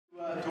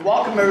To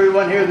welcome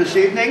everyone here this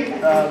evening.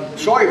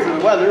 Sorry for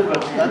the weather, but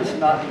that's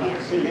not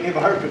any of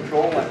our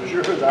control, I'm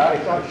sure of that.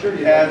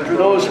 And for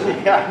those,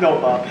 yeah, I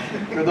know, Bob.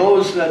 For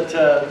those that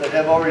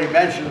have already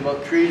mentioned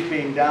about trees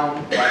being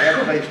down, I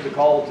have placed a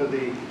call to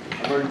the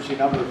emergency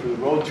number for the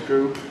roads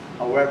crew.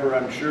 However,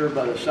 I'm sure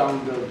by the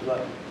sound of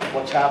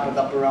what's happened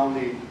up around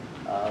the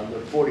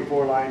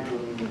 44 line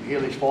from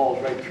Healy's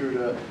Falls right through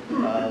to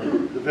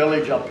the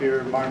village up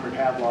here, Marmot,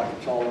 Havelock,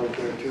 it's all out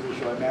there too,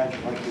 so I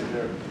imagine likely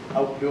they're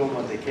out doing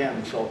what they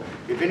can. So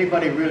if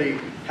anybody really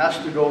has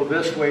to go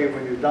this way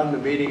when you're done the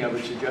meeting, I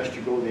would suggest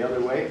you go the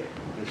other way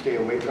and stay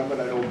away from it.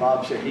 I know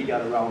Bob said he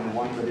got around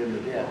one but in the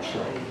ditch,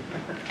 so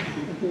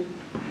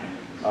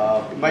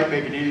it might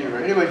make it easier.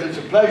 Anyways, it's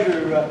a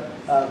pleasure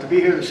to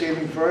be here this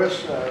evening for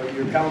us.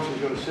 Your council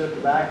is going to sit at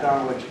the back.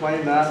 Don will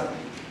explain that.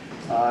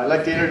 I'd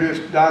like to introduce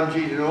Don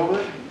G.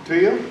 DeNova to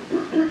you.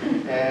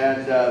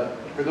 And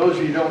for those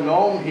of you who don't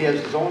know him, he has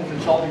his own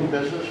consulting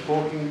business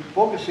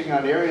focusing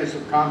on areas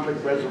of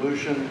conflict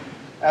resolution,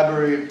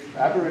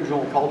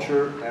 Aboriginal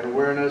culture and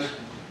awareness,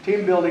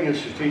 team building and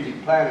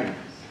strategic planning.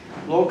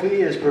 Locally,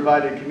 he has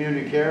provided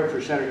community care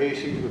for Centre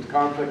Hastings with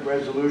conflict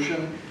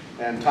resolution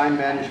and time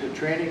management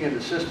training and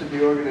assisted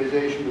the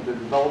organization with the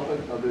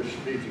development of their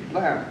strategic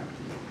plan.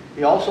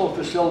 He also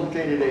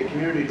facilitated a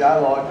community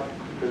dialogue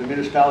for the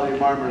municipality of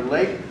Marmot and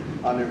Lake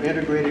on their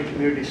integrated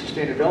community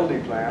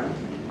sustainability plan.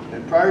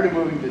 And prior to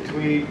moving to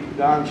Tweed,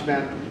 Don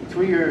spent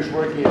 3 years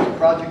working as a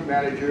project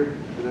manager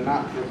for the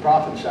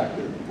not-for-profit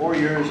sector, 4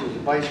 years as a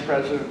vice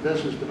president,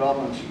 business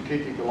development and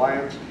strategic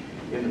alliance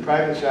in the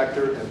private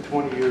sector, and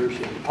 20 years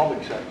in the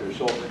public sector.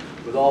 So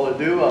with all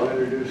ado, I'll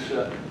introduce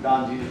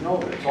Don G.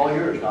 DeNova. It's all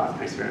yours, Don.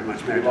 Thanks very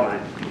much, Mayor Don.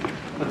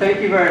 Well,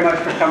 thank you very much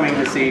for coming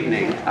this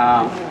evening.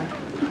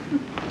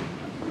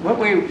 What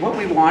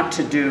we want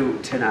to do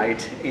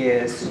tonight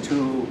is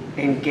to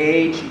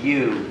engage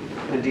you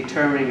in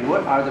determining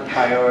what are the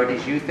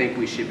priorities you think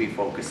we should be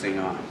focusing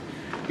on.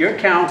 Your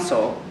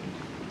council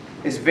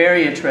is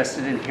very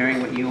interested in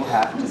hearing what you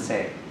have to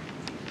say.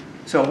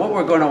 So what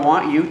we're going to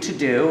want you to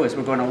do is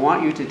we're going to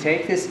want you to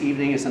take this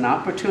evening as an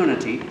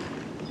opportunity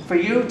for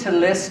you to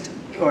list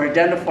or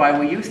identify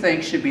what you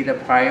think should be the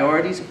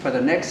priorities for the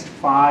next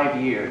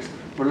 5 years.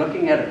 We're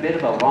looking at a bit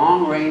of a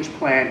long-range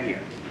plan here.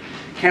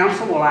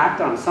 Council will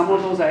act on some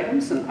of those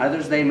items and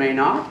others they may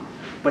not,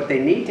 but they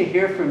need to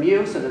hear from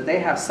you so that they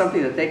have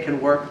something that they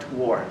can work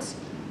towards.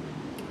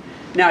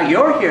 Now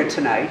you're here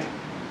tonight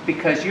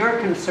because you're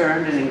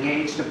concerned and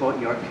engaged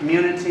about your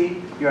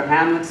community, your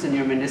hamlets, and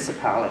your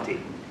municipality.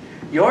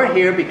 You're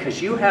here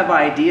because you have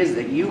ideas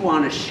that you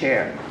want to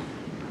share.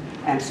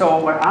 And so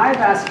what I've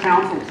asked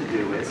council to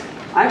do is,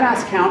 I've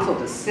asked council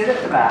to sit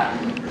at the back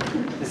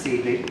this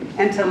evening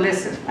and to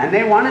listen. And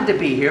they wanted to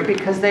be here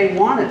because they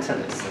wanted to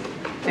listen.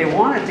 They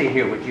wanted to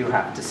hear what you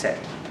have to say.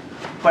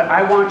 But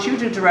I want you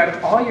to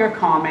direct all your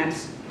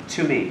comments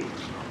to me.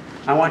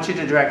 I want you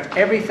to direct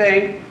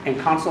everything in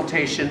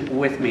consultation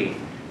with me.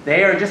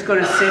 They are just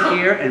going to sit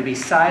here and be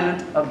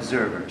silent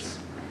observers.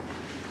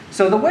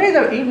 So the way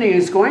the evening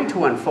is going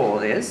to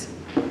unfold is,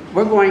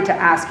 we're going to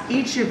ask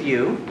each of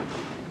you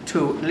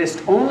to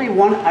list only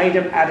one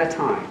item at a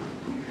time.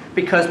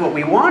 Because what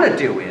we want to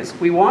do is,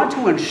 we want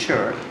to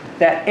ensure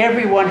that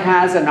everyone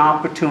has an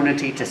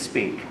opportunity to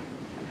speak.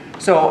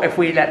 So if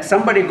we let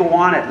somebody go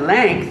on at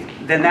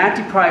length, then that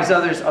deprives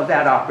others of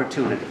that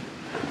opportunity.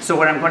 So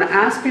what I'm going to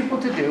ask people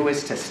to do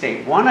is to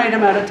state one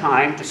item at a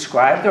time,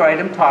 describe their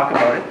item, talk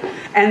about it,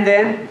 and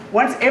then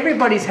once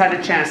everybody's had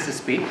a chance to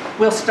speak,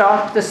 we'll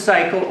stop the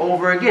cycle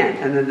over again,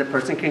 and then the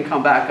person can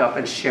come back up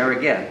and share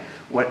again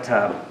what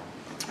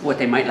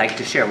they might like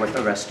to share with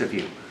the rest of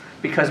you.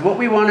 Because what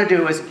we want to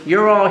do is,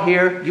 you're all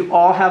here, you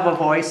all have a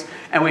voice,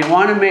 and we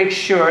want to make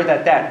sure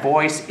that that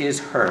voice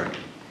is heard.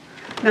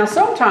 Now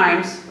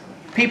sometimes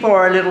people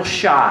are a little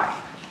shy,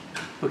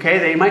 okay?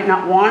 They might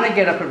not want to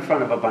get up in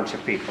front of a bunch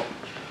of people.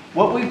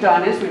 What we've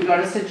done is we've got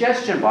a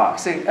suggestion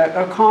box,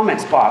 a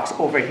comments box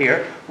over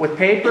here with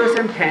papers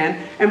and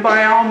pen, and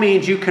by all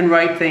means you can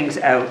write things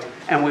out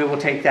and we will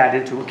take that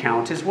into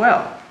account as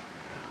well.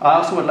 I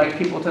also would like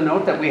people to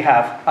note that we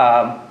have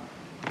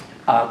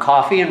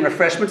coffee and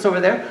refreshments over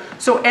there.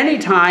 So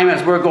anytime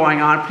as we're going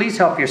on, please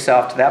help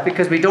yourself to that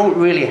because we don't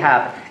really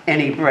have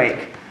any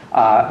break.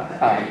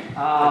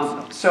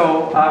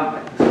 So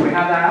we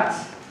have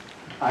that.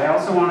 I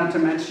also wanted to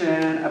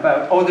mention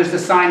about, there's the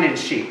sign-in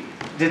sheet.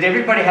 Did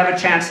everybody have a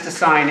chance to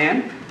sign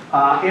in?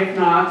 If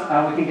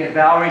not, we can get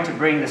Valerie to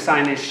bring the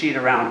sign-in sheet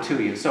around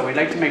to you. So we'd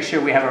like to make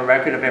sure we have a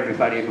record of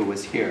everybody who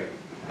was here.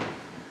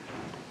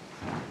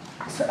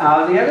 So,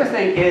 the other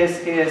thing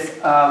is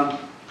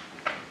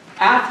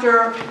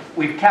after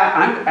we've,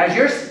 as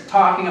you're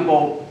talking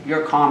about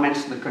your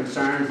comments, the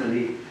concerns,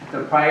 and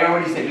the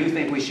priorities that you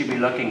think we should be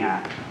looking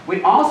at,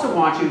 we also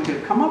want you to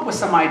come up with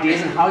some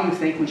ideas on how you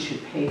think we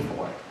should pay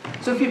for it.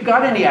 So if you've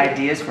got any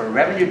ideas for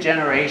revenue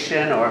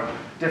generation or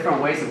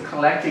different ways of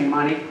collecting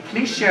money,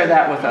 please share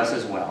that with us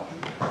as well.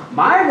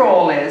 My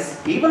role is,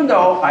 even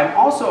though I'm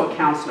also a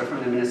councillor from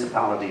the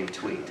municipality of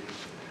Tweed,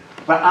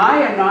 but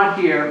I am not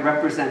here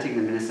representing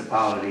the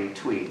municipality of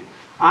Tweed.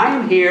 I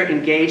am here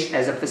engaged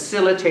as a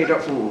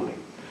facilitator only.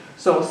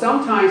 So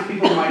sometimes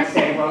people might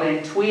say, well,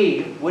 in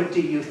Tweed, what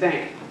do you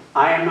think?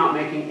 I am not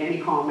making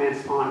any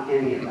comments on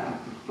any of that,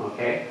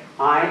 okay?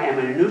 I am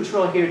a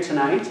neutral here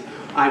tonight.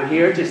 I'm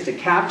here just to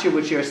capture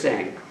what you're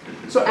saying.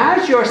 So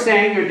as you're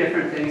saying your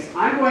different things,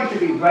 I'm going to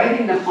be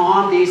writing them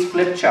on these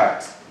flip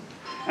charts.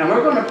 And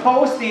we're going to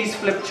post these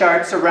flip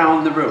charts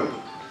around the room.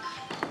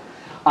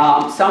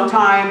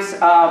 Sometimes, if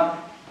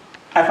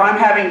I'm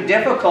having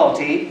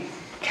difficulty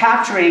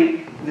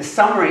capturing the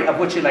summary of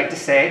what you'd like to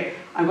say,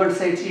 I'm going to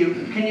say to you,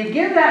 can you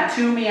give that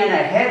to me in a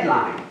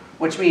headline?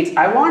 Which means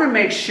I want to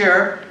make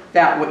sure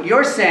that what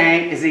you're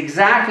saying is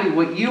exactly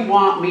what you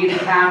want me to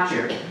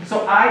capture,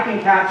 so I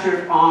can capture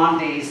it on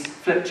these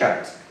flip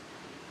charts.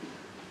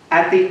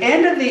 At the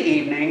end of the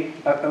evening,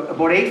 about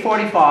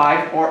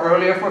 8:45 or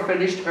earlier if we're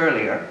finished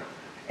earlier,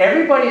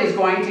 everybody is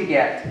going to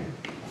get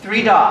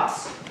 3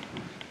 dots.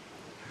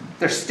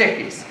 They're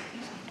stickies.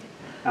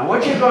 And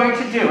what you're going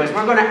to do is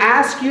we're going to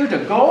ask you to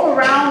go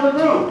around the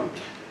room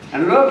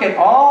and look at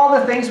all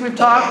the things we've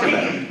talked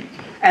about.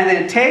 And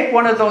then take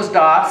one of those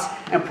dots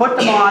and put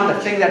them on the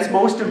thing that's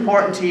most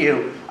important to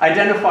you.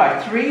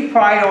 Identify 3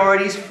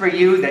 priorities for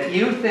you that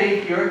you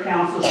think your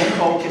council should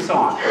focus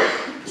on.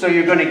 So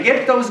you're going to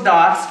get those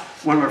dots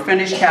when we're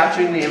finished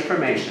capturing the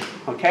information,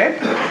 okay?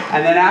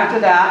 And then after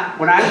that,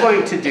 what I'm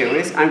going to do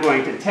is I'm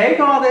going to take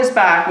all this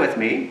back with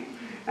me,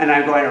 and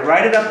I'm going to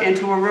write it up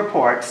into a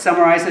report,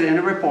 summarize it in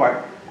a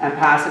report, and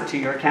pass it to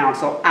your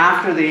council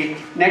after the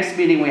next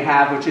meeting we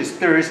have, which is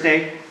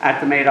Thursday at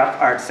the Madoc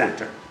Arts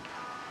Centre.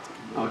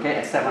 Okay,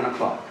 at 7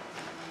 o'clock.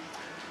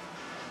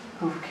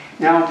 Okay.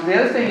 Now, the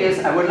other thing is,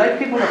 I would like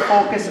people to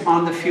focus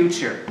on the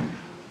future.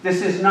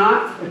 This is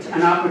not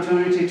an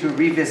opportunity to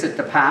revisit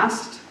the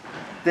past.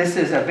 This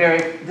is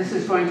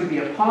going to be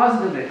a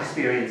positive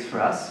experience for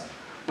us.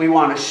 We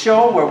want to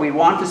show where we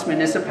want this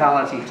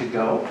municipality to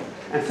go,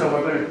 and so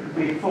we're going to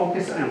be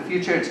focused on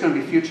future. It's going to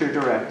be future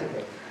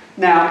directed.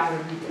 Now,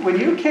 when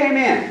you came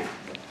in,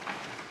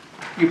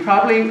 you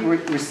probably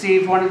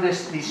received one of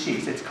these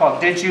sheets. It's called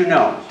Did You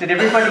Know? Did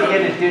everybody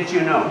get it? Did you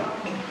know?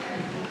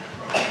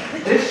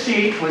 This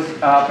sheet was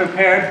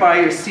prepared by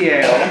your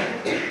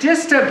CAO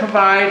just to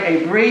provide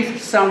a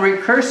brief summary,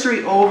 cursory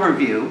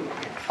overview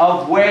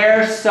of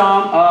where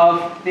some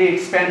of the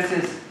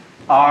expenses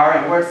are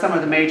and where some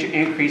of the major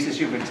increases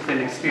you've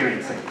been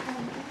experiencing.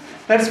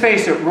 Let's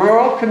face it,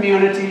 rural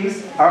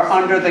communities are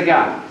under the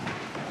gun.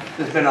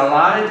 There's been a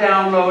lot of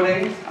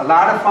downloading, a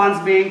lot of funds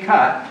being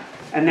cut,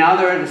 and now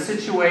they're in a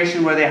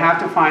situation where they have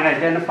to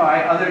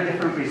identify other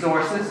different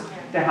resources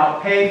to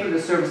help pay for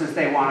the services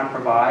they want to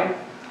provide,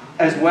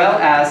 as well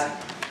as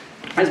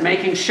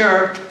making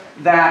sure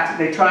that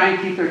they try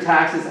and keep their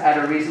taxes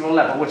at a reasonable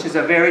level, which is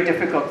a very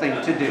difficult thing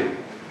to do.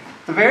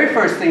 The very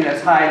first thing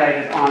that's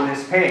highlighted on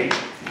this page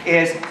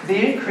is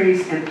the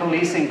increase in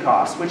policing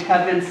costs, which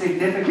have been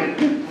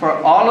significant for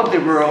all of the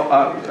rural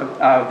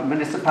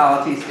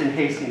municipalities in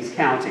Hastings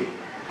County.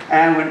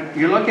 And when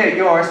you look at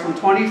yours from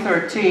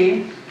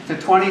 2013 to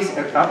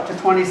up to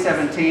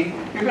 2017,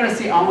 you're going to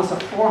see almost a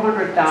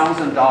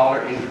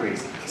 $400,000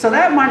 increase. So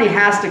that money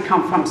has to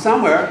come from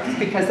somewhere,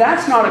 because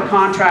that's not a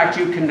contract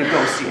you can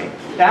negotiate.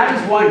 That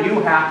is one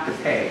you have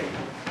to pay.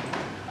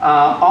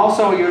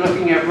 Also, you're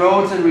looking at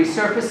roads and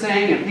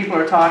resurfacing, and people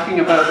are talking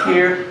about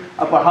here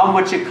about how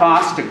much it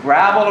costs to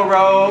gravel a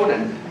road,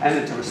 and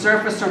then to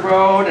resurface a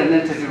road, and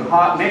then to do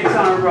hot mix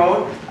on a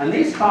road. And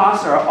these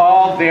costs are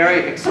all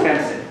very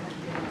expensive.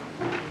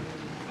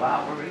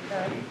 Wow, we're really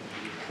tired.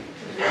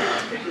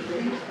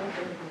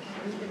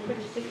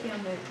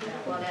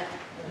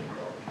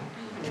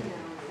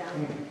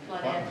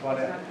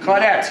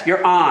 Claudette,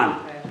 you're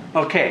on.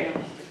 Okay.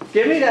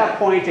 Give me that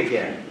point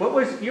again. What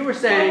was you were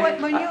saying?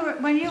 Well,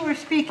 when you were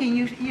speaking,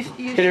 you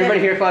Can said,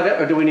 everybody hear Claudette,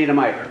 or do we need a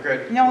mic?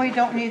 Good. no, we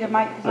don't need a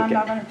mic, because I'm Okay.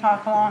 not going to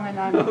talk long, and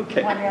I'm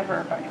Okay.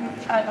 whatever. But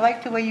I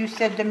like the way you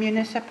said the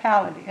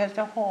municipality as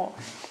a whole.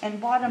 And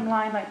bottom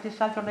line, like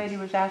this other lady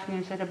was asking,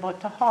 and said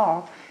about the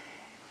hall,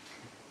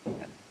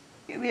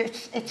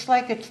 it's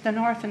like it's the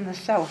north and the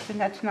south, and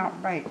that's not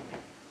right.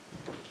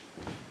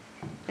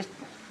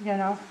 You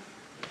know?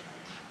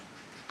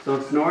 So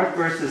it's north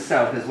versus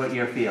south is what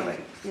you're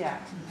feeling. Yeah.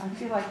 I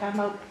feel like I'm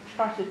out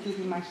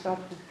prostituting myself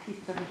to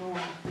keep them going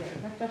there.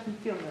 That doesn't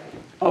feel right.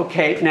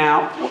 Okay,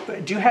 now,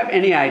 do you have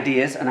any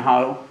ideas on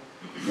how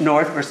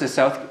north versus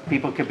south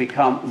people could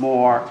become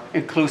more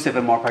inclusive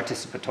and more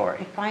participatory?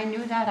 If I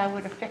knew that, I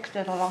would have fixed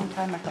it a long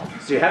time ago.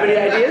 Do you have any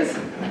ideas?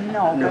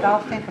 No, but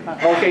I'll think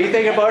about it. Okay, you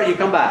think about it, you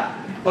come back.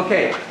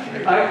 Okay.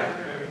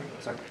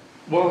 Sorry.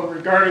 Well,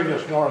 regarding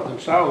this north and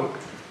south,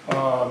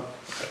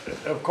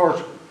 of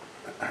course,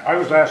 I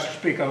was asked to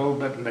speak a little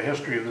bit in the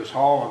history of this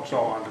hall and so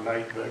on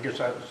tonight, but I guess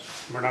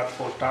we're not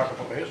supposed to talk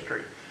about the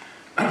history.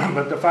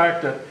 But the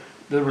fact that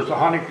there was a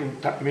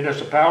Huntington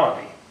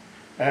municipality,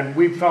 and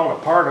we felt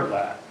a part of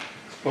that.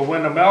 But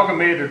when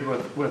amalgamated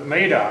with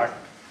Madoc,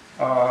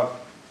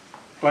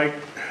 like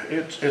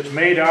it's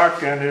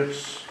Madoc and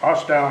it's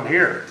us down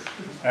here.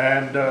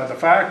 And the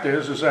fact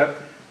is that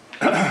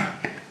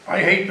I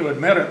hate to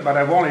admit it, but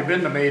I've only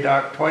been to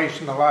Madoc twice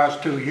in the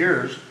last 2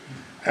 years,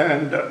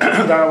 and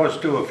that was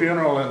to a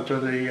funeral and to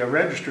the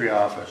registry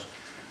office.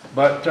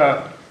 But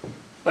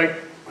like,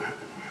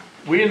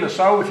 we in the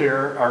south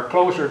here are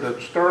closer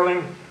to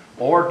Sterling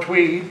or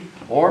Tweed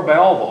or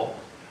Belleville,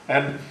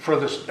 and for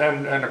this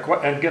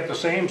and get the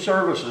same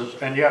services,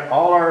 and yet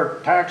all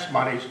our tax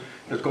monies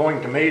is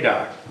going to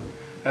Madoc.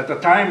 At the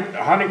time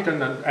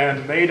Huntington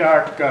and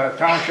Madoc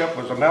Township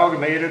was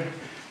amalgamated,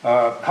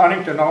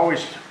 Huntington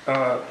always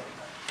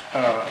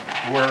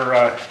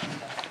were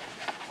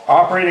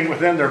operating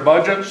within their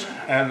budgets,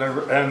 and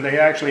they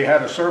actually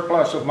had a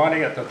surplus of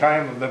money at the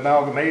time of the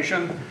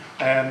amalgamation.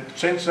 And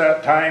since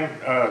that time,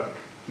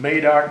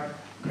 Madoc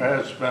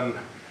has been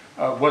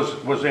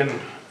was in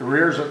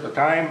arrears at the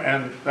time,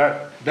 and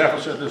that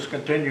deficit has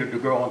continued to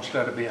grow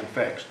instead of being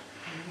fixed.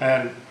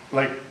 And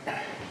like,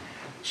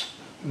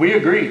 we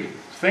agree,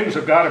 things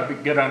have got to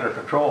get under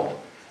control.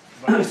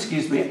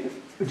 Excuse me,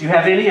 do you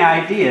have any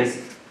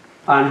ideas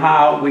on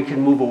how we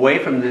can move away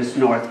from this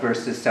north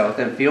versus south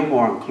and feel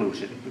more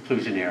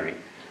inclusionary,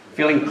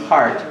 feeling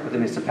part of the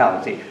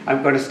municipality?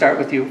 I'm going to start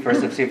with you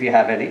first and see if you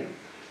have any.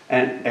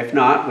 And if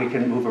not, we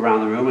can move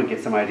around the room and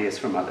get some ideas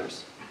from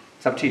others.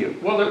 It's up to you.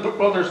 Well,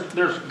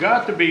 there's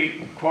got to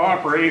be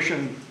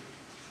cooperation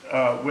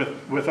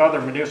with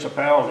other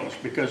municipalities,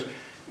 because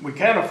we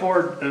can't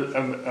afford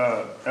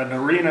an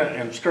arena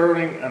in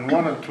Sterling and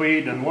one in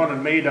Tweed and one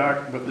in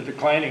Madoc with the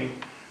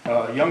declining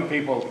young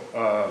people,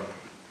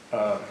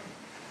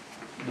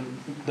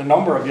 the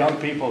number of young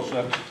people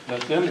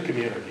that's in the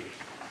community.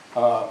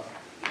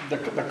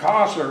 The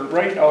costs are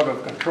right out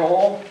of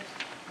control,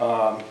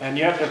 and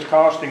yet it's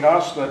costing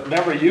us that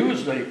never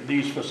use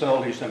these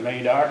facilities in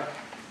Madoc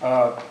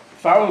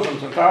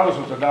thousands and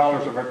thousands of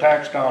dollars of our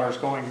tax dollars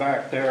going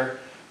back there,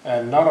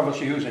 and none of us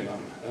using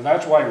them. And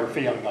that's why we're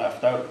feeling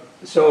left out.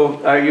 So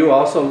are you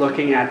also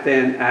looking at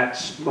then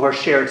at more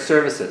shared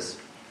services?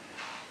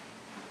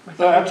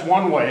 That's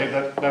one way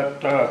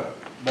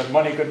that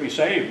money could be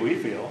saved, we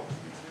feel.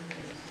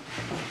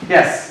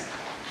 Yes.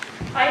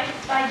 I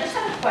just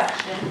have a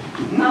question.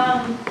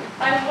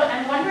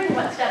 I'm wondering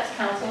what steps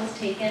council has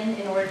taken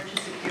in order to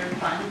secure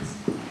funds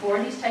for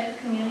these type of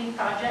community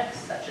projects,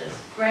 such as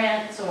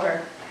grants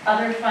or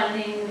other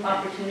funding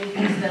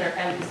opportunities that are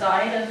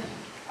outside of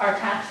our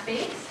tax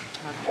base,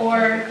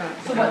 or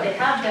so what they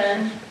have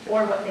done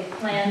or what they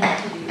plan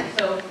to do.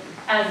 So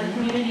as the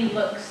community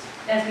looks,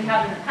 as we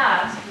have in the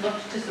past,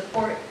 looked to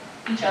support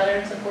each other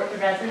and support the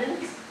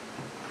residents,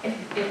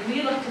 if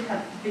we look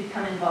to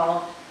become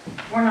involved,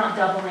 we're not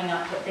doubling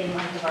up what they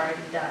might have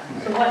already done.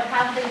 So what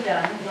have they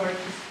done in order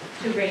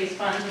to raise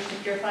funds or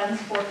secure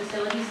funds for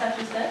facilities such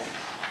as this?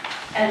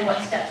 And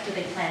what steps do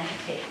they plan to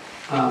take?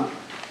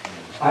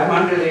 I'm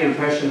under the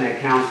impression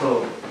that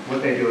council,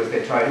 what they do is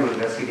they try to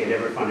investigate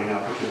every funding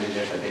opportunity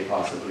that they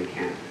possibly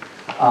can.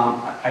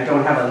 I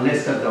don't have a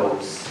list of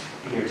those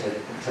here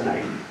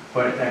tonight,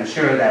 but I'm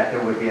sure that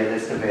there would be a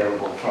list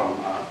available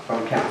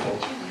from council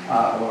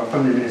or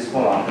from the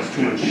municipal office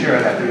to ensure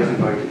that there isn't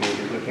going to be a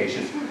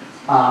duplication.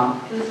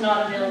 It's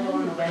not available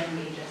on the web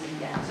page as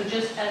of yet. So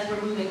just as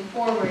we're moving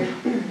forward, it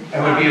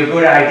would be a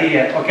good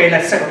idea. Okay,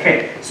 let's say,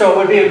 okay. So it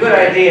would be a good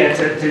idea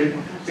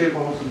to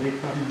Supposedly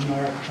from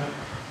Moira, but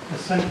the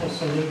simple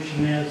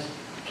solution is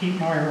keep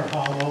Moira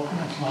Hall open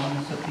as long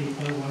as the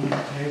people are willing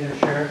to pay their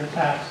share of the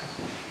taxes.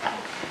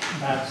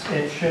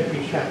 It should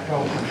be kept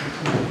open.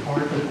 It's an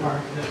important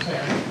part of this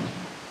area.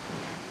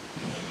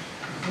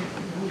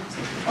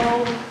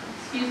 oh,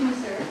 excuse me,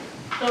 sir.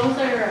 Those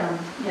are,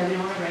 yeah, we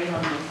don't want to write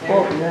on those there.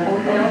 Oh,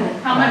 yeah.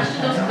 How much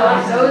do those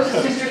cost? Those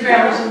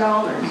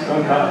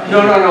 $60,000. No,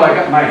 I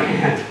got my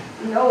hand.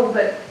 No,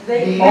 but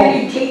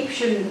any tape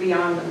shouldn't be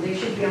on them. They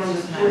should be on the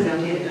board.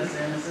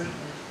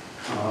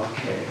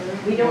 Okay.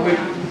 We don't.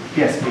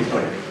 Yes, please go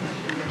ahead.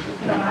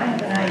 So I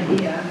have an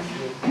idea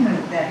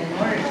that in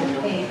order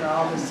to pay for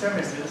all the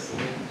services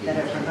that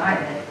are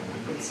provided,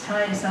 it's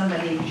time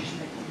somebody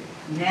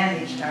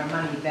managed our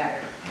money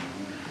better.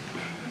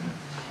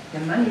 The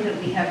money that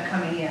we have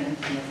coming in, and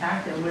the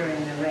fact that we're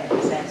in the red,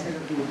 is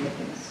absolutely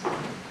ridiculous.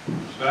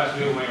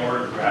 Especially when you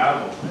order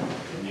gravel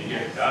and you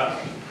get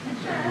dust.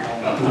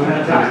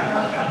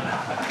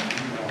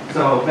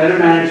 So better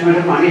management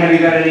of money. Have you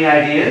got any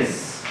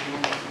ideas?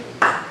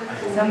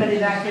 Somebody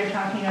back there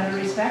talking out of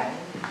respect?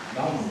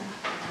 No.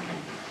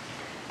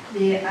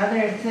 The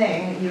other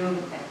thing you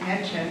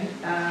mentioned,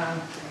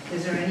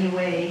 is there any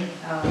way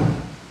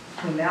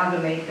to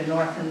amalgamate the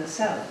north and the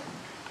south?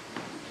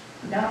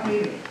 Not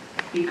really,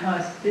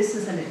 because this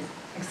is an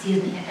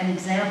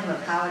example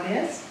of how it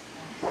is.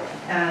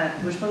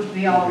 We're supposed to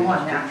be all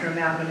one after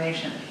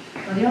amalgamation.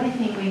 Well, the only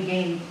thing we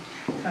gained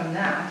from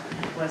that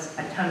was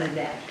a ton of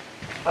debt.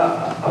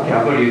 Okay,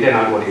 I'll go to you, then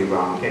I'll go to you,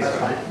 Ron. Okay,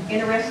 sorry.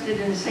 Interested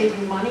in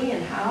saving money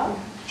and how?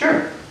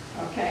 Sure.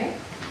 Okay.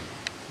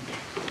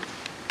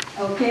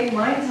 Okay,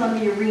 mine's on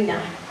the arena.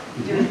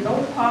 There's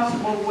no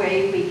possible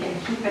way we can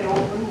keep it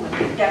open with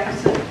a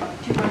deficit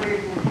of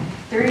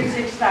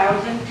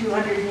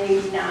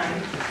 $36,289,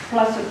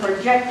 plus a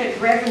projected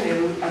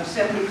revenue of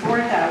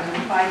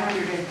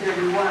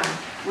 $74,531,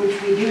 which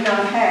we do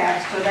not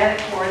have, so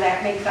therefore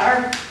that makes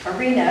our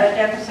arena a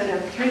deficit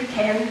of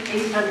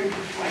 $310,820.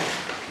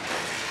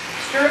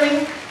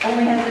 Sterling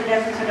only has a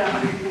deficit of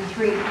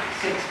 $103,650.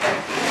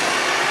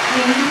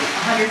 Queens,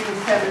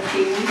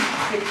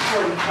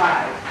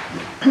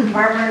 $117,645.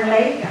 Marmor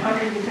Lake,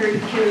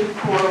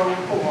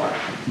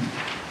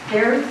 $132,404.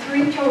 Their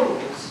three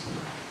totals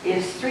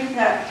is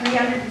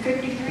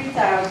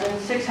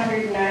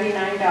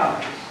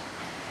 $353,699.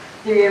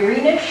 The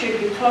arena should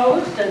be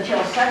closed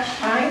until such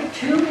time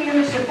 2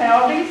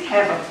 municipalities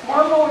have a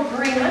formal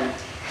agreement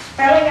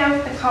spelling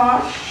out the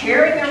costs,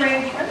 sharing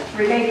arrangements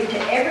related to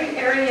every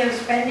area of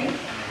spending,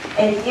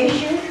 and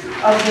issue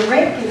of the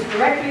rent is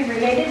directly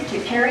related to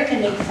carrying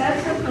an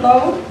excessive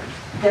load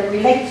that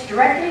relates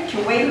directly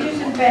to wages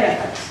and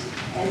benefits.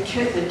 And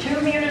the 2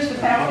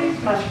 municipalities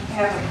must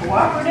have a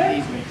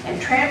cooperative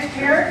and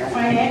transparent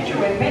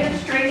financial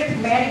administrative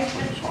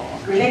management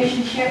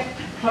relationship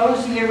to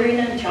close the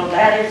arena until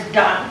that is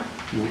done.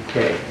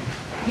 Okay.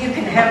 You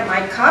can have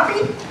my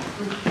copy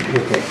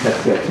Okay,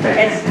 that's good.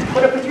 Thanks. and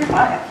put it with your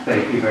file.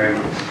 Thank you very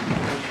much.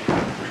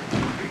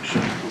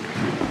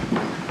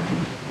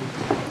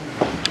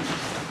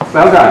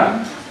 Well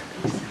done.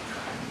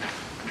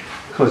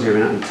 Close your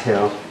minute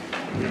until.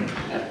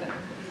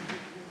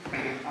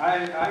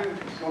 I'm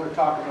going to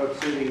talk about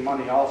saving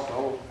money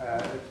also.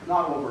 It's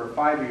not over a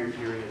 5-year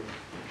period,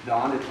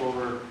 Don, it's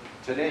over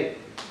today.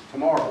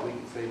 Tomorrow we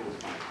can save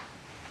this money,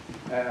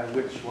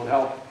 which will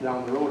help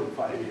down the road in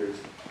 5 years.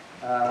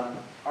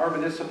 Our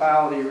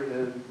municipality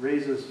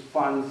raises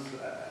funds,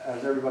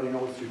 as everybody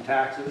knows, through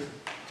taxes.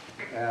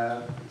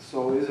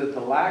 So is it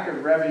the lack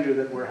of revenue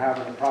that we're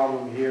having a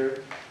problem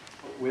here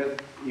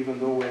with, even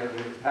though the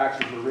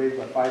taxes were raised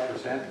by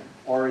 5%,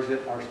 or is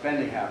it our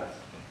spending habits?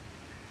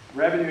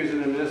 Revenues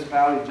in the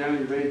municipality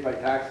generally raised by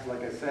taxes,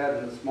 like I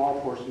said, and a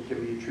small portion can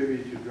be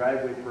attributed to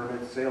driveway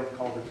permits, sales,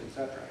 culverts,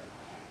 etc.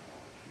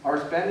 Our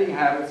spending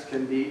habits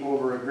can be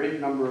over a great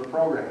number of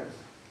programs.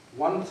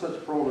 One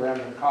such program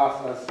that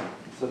costs us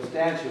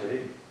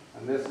substantially,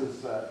 and this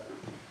is,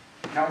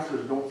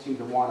 councillors don't seem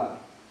to want to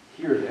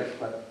hear this,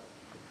 but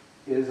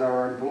is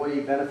our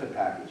employee benefit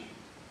package,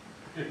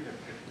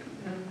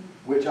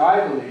 which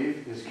I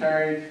believe is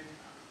carried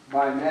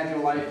by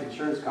Manual Life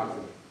Insurance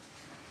Company.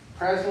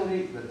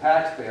 Presently, the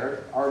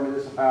taxpayer, our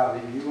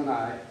municipality, you and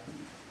I,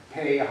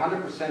 pay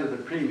 100% of the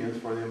premiums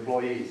for the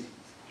employees.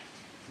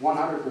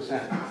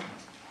 100%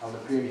 of the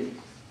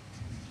premiums.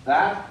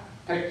 That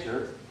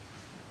picture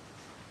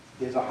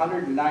is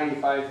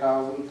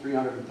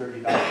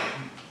 $195,330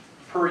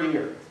 per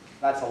year.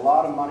 That's a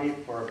lot of money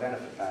for a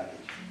benefit package.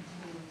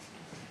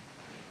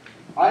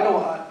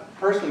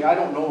 Personally, I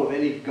don't know of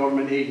any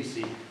government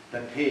agency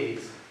that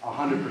pays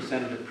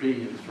 100% of the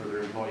premiums for their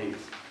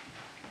employees.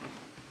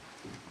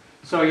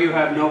 So you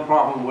have no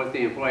problem with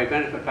the employee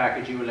benefit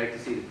package, you would like to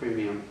see the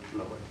premium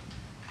lowered?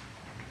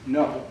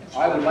 No,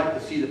 I would like to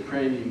see the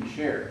premium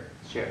shared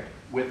Sure.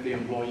 with the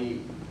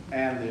employee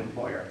and the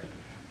employer.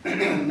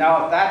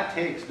 Now, if that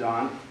takes,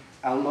 Don,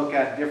 I'll look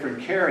at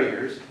different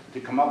carriers to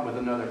come up with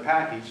another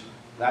package,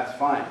 that's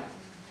fine.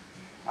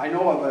 I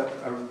know of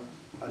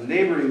a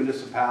neighboring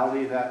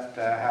municipality that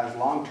has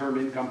long-term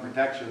income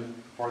protection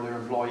for their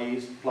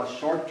employees plus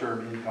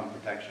short-term income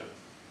protection.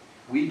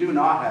 We do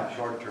not have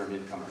short-term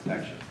income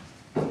protection.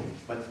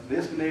 But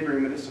this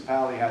neighboring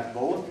municipality has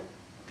both.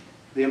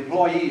 The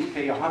employees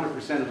pay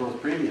 100% of those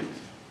premiums.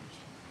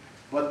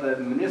 But the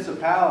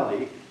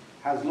municipality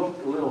has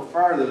looked a little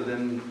farther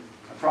than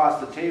across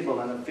the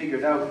table and have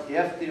figured out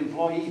if the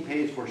employee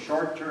pays for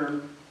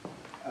short-term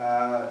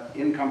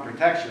income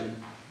protection,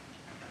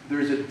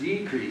 there's a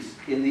decrease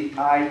in the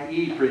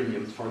IE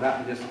premiums for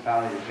that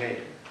municipality to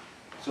pay.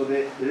 So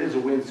it is a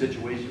win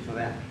situation for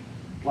them.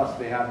 Plus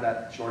they have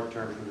that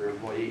short-term for their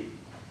employee.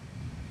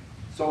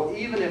 So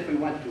even if we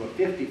went to a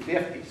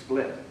 50-50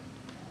 split,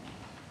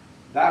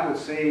 that would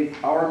save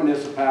our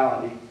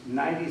municipality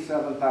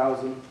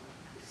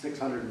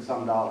 $97,600 and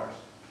some dollars.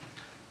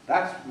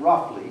 That's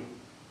roughly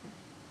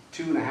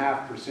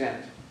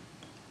 2.5%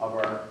 of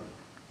our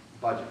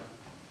budget.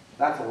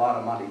 That's a lot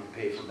of money to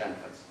pay for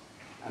benefits.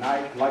 And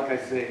like I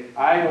say,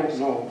 I don't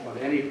know of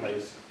any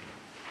place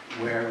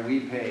where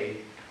the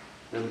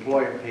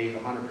employer pays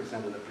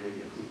 100% of the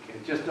premiums.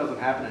 It just doesn't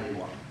happen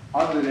anymore.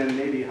 Other than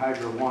maybe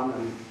Hydro One,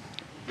 and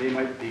they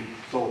might be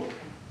sold.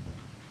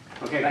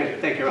 Okay, good.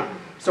 Thank you, Ron.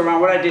 So Ron,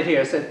 what I did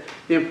here is that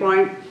the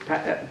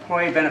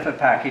employee benefit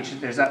package,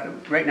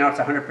 right now it's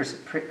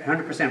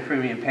 100%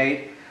 premium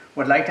paid.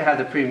 Would like to have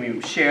the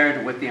premium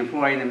shared with the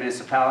employee in the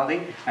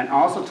municipality, and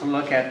also to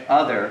look at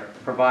other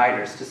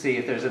providers to see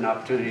if there's an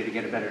opportunity to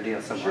get a better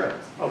deal somewhere.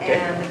 Sure. Okay.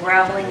 And the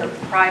graveling of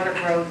private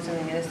roads in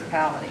the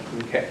municipality.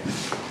 Okay.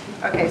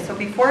 Okay, so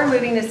before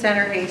moving to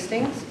Center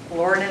Hastings,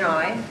 Lauren and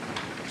I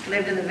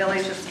lived in the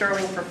village of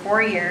Sterling for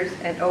 4 years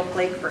and Oak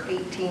Lake for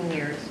 18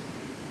 years.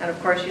 And of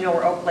course, you know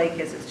where Oak Lake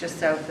is. It's just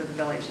south of the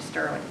village of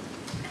Sterling.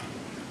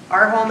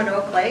 Our home in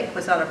Oak Lake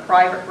was on a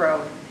private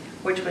road.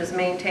 which was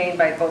maintained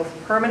by both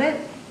permanent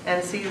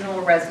and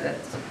seasonal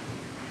residents.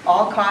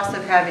 All costs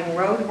of having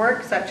road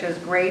work such as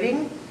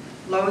grading,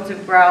 loads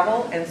of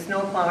gravel, and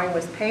snow plowing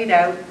was paid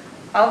out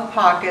of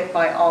pocket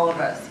by all of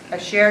us, a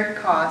shared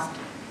cost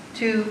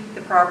to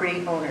the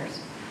property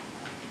owners.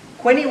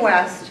 Quinte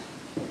West,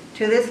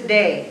 to this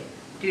day,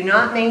 do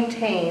not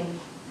maintain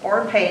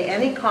or pay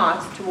any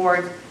cost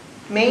towards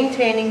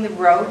maintaining the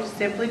road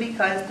simply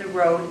because the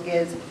road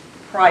is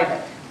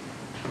private.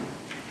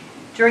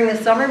 During the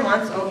summer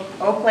months,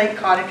 Oak Lake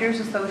Cottagers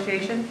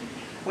Association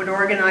would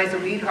organize a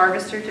weed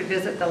harvester to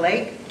visit the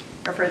lake,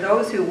 or for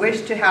those who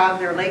wish to have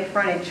their lake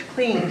frontage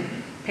cleaned,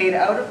 paid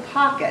out of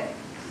pocket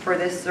for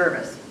this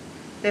service.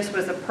 This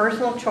was a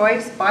personal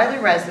choice by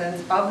the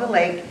residents of the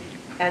lake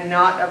and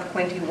not of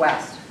Quinte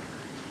West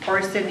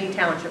or Sydney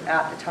Township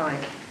at the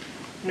time.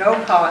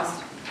 No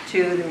cost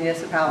to the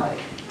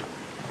municipality.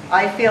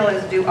 I feel,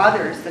 as do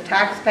others, the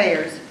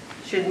taxpayers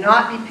should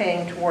not be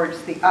paying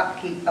towards the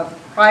upkeep of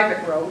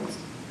private roads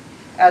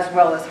as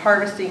well as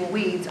harvesting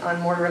weeds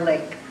on Moira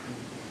Lake.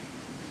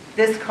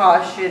 This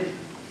cost should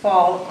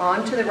fall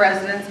onto the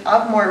residents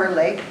of Moira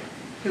Lake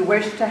who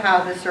wish to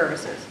have the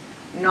services,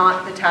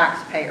 not the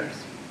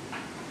taxpayers.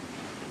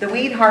 The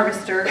weed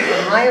harvester,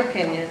 in my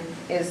opinion,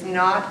 is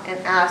not an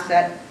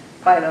asset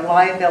but a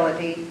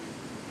liability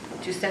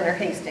to Center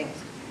Hastings.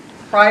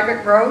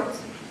 Private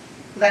roads,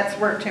 let's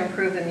work to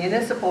improve the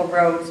municipal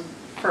roads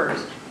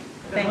first.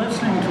 I've been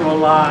listening to a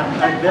lot.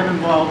 I've been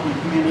involved in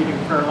the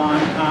community for a long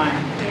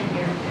time.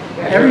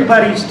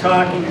 Everybody's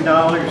talking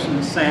dollars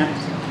and cents.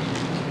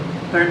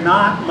 They're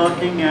not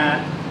looking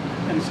at,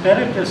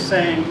 instead of just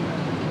saying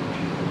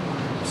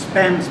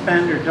spend,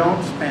 spend, or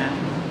don't spend,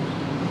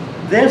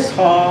 this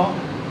hall,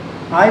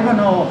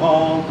 Ivanhoe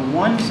Hall, the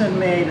ones in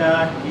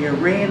Madoc, the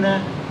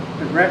arena,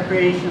 the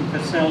recreation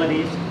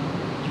facilities,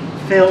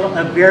 fill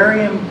a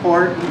very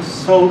important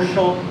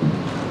social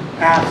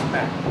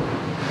aspect.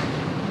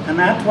 And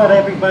that's what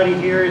everybody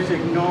here is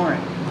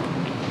ignoring.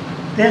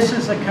 This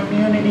is a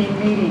community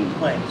meeting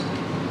place.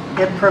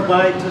 It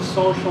provides a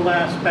social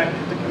aspect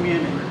to the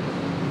community,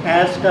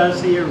 as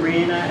does the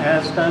arena,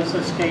 as does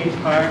the skate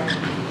park.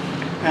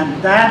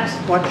 And that's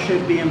what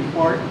should be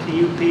important to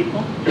you people,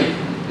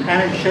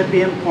 and it should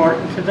be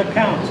important to the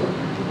council.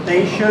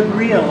 They should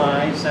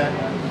realize that,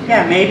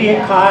 yeah, maybe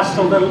it costs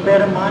a little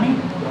bit of money,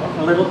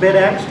 a little bit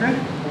extra,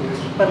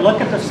 but look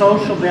at the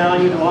social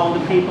value to all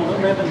the people that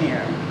live in the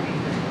area.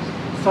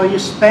 So you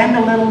spend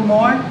a little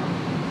more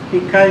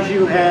because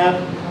you have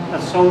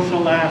a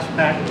social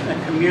aspect,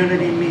 a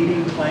community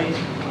meeting place.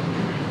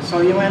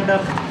 So you end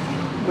up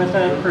with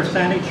a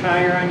percentage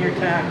higher on your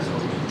taxes.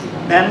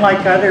 Then,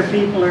 like other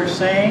people are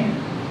saying,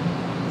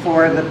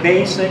 for the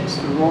basics,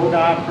 the road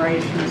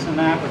operations and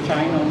that, which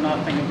I know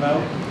nothing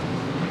about,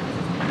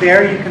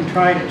 there you can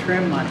try to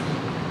trim money.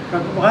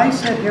 But why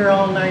sit here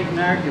all night and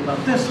argue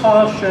about this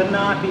hall should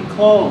not be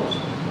closed?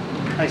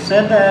 I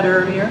said that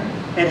earlier.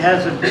 It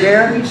has a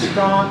very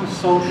strong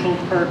social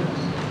purpose,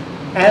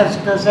 as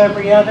does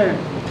every other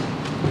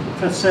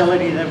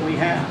facility that we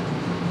have.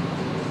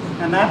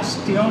 And that's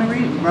the only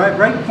reason,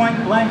 right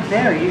point blank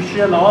there, you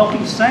should all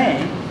be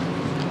saying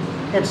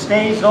it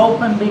stays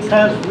open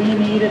because we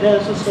need it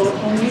as a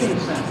social meeting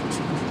center.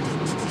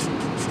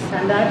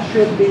 And that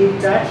should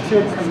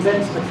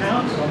convince the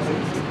council,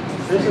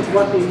 this is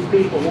what these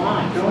people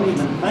want, don't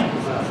even think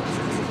about it.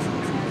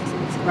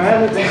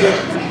 Rather than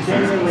just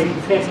continually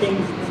picking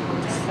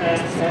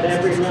at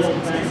every little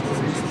thing.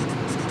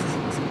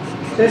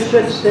 This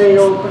should stay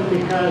open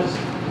because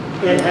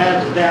it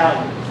has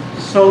value,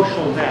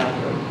 social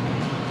value.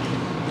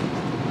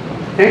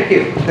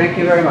 Thank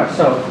you very much.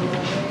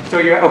 So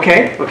you're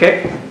okay?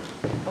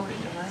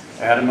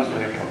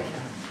 Adamantly opposed.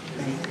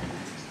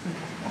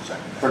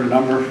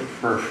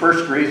 For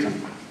first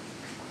reason.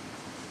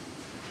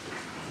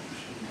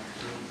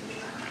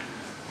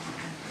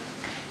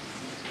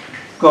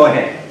 Go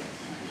ahead.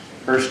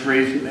 First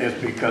reason is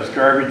because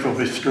garbage will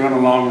be strewn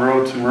along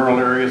roads in rural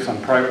areas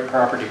on private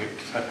property,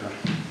 etc.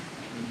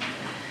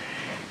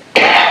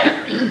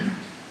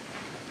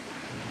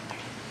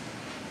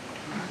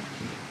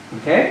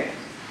 Okay.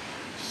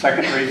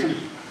 Second reason,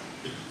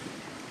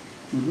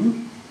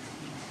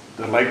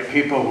 the lake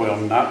people will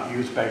not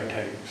use bag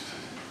tags.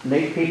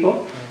 Lake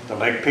people? The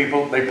lake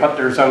people, they put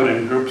theirs out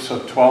in groups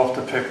of 12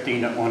 to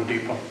 15 at one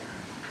depot.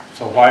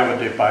 So why would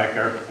they buy a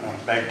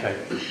bag tag?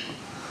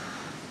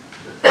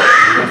 The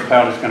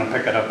municipality's going to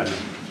pick it up and.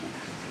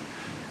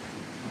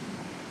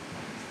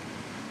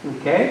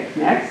 Okay,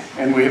 next.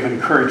 And we have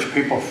encouraged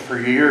people for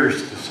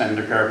years to send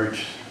their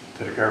garbage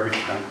to the garbage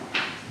dump.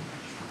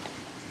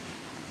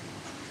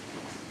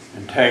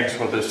 And tags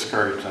will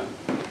discourage them.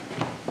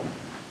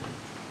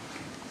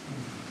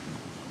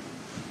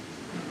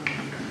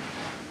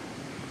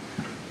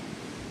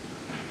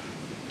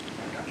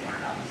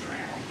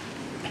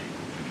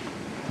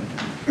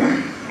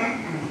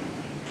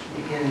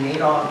 In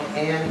Madoc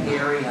and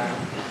area,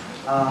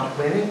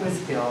 when it was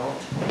built,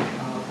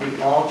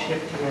 we all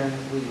chipped in,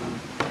 we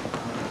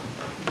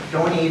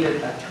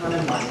donated a ton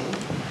of money,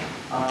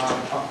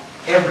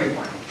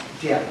 everyone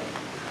did.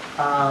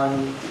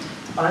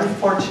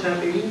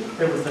 Unfortunately,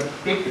 there was a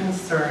big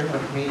concern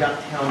with Madoc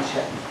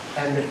Township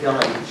and the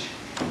village.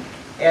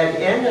 It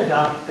ended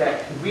up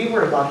that we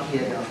were lucky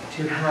enough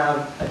to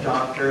have a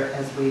doctor,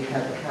 as we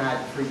had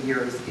had for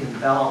years in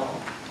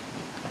Belleville.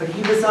 But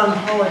he was on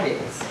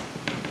holidays.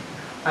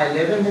 I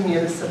live in the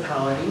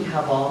municipality,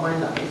 have all my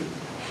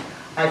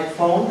life. I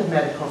phoned the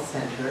medical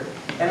center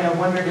and I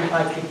wondered if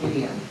I could get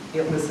in.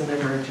 It was an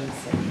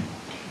emergency.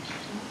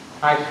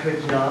 I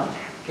could not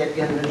get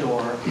in the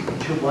door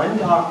to one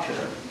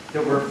doctor.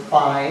 There were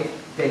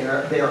 5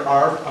 there. There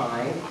are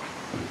 5.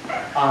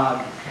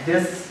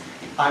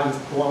 I was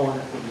blown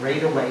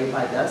right away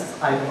by this.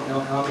 I don't know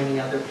how many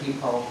other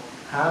people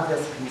have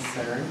this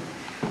concern.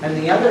 And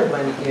the other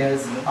one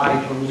is,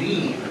 I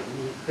believe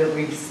that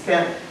we've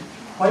spent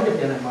quite a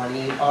bit of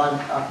money on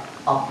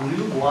a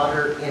blue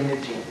water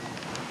imaging.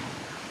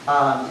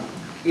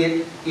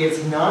 It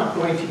is not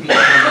going to be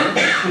coming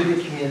to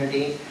the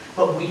community,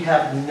 but we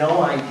have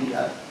no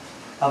idea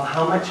of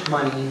how much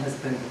money has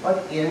been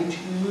put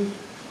into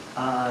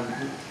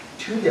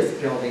to this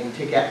building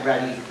to get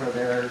ready for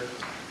them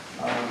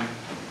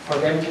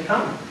to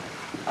come.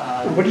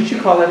 What did you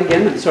call that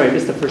again? Sorry, I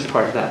missed the first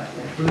part of that.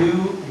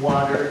 Blue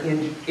water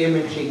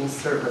imaging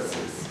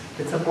services.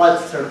 It's a blood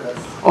service.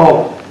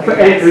 Oh, but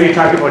you're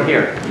talking about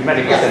here, the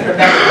medical Yes, center. the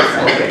medical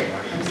center.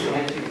 Okay.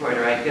 Nancy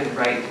Porter, I did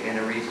write in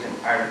a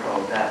recent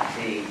article that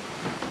the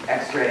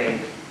X-ray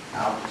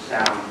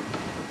ultrasound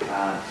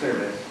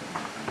service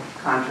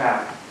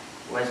contract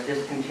was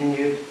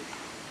discontinued.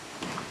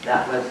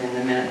 That was in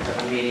the minutes of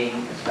a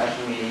meeting, a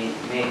special meeting,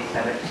 May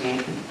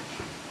 17th.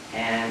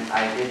 And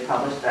I did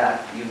publish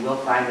that. You will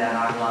find that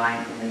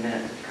online in the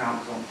minutes of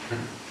council,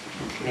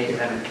 May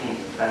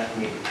 17th, special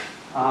meeting.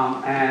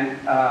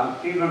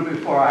 Even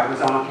before I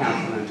was on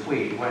council in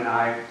Tweed, when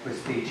I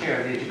was the chair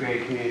of the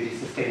Integrated Community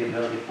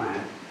Sustainability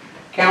Plan,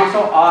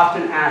 council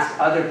often asked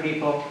other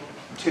people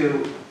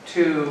to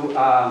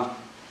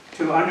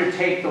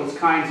undertake those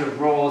kinds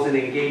of roles in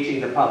engaging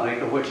the public,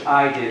 of which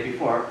I did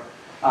before,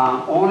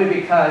 only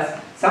because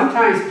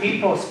sometimes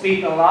people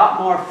speak a lot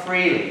more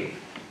freely,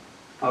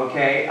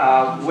 okay,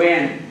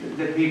 when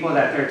the people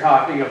that they're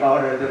talking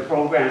about or the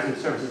programs and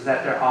services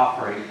that they're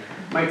offering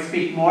might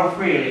speak more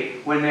freely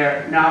when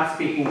they're not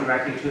speaking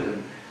directly to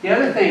them. The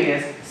other thing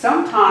is,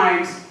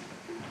 sometimes,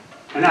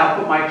 and I'll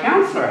put my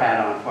counselor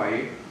hat on for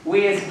you,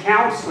 we as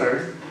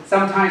counselors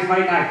sometimes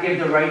might not give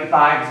the right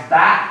vibes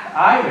back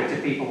either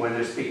to people when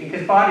they're speaking,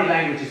 because body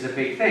language is a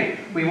big thing.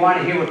 We want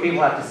to hear what people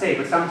have to say,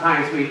 but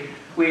sometimes we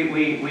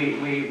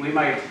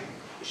might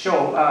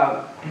show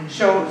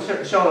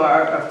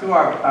through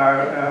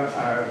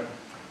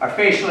our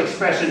facial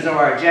expressions or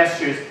our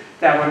gestures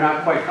that we're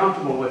not quite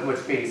comfortable with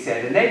what's being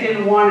said. And they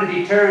didn't want to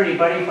deter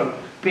anybody from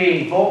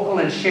being vocal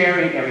and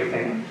sharing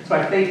everything. So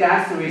I think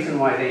that's the reason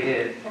why they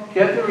did it.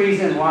 The other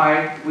reason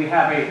why we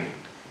have a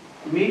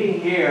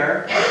meeting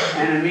here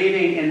and a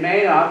meeting in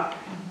Madoc,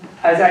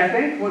 as I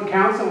think what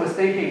council was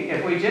thinking,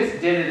 if we just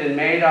did it in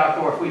Madoc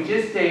or if we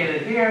just did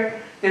it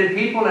here, then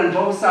people on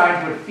both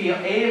sides would feel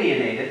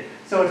alienated.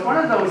 So it's one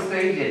of those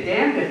things, you're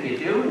damned if you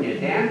do and you're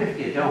damned if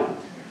you don't.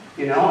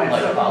 You know, and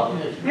so,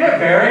 yeah,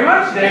 very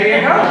much, there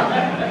you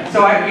go.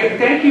 So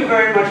thank you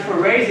very much for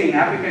raising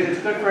that, because it's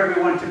good for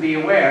everyone to be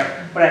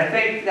aware, but I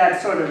think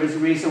that sort of is the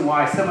reason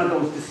why some of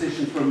those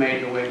decisions were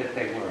made the way that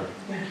they were.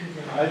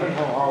 I don't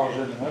know how I was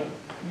in the middle.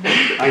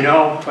 I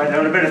know, but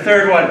there would have been a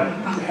third one.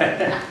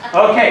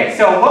 Okay,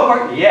 so what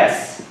we're,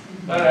 yes?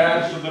 That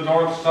adds to the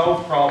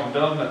north-south problem,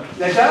 doesn't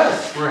it? It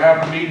does. We're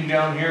having a meeting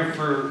down here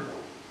for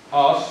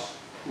us,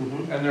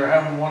 and they're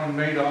having one in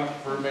Madoc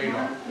for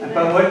Madoc.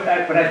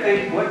 But I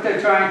think what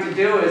they're trying to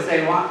do is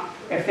they want,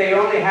 if they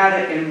only had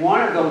it in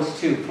one of those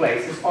 2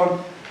 places, or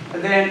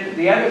then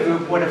the other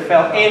group would have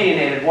felt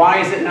alienated. Why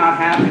is it not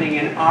happening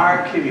in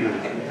our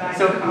community?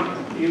 So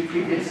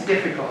it's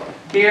difficult.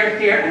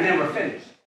 Here, and then we're finished.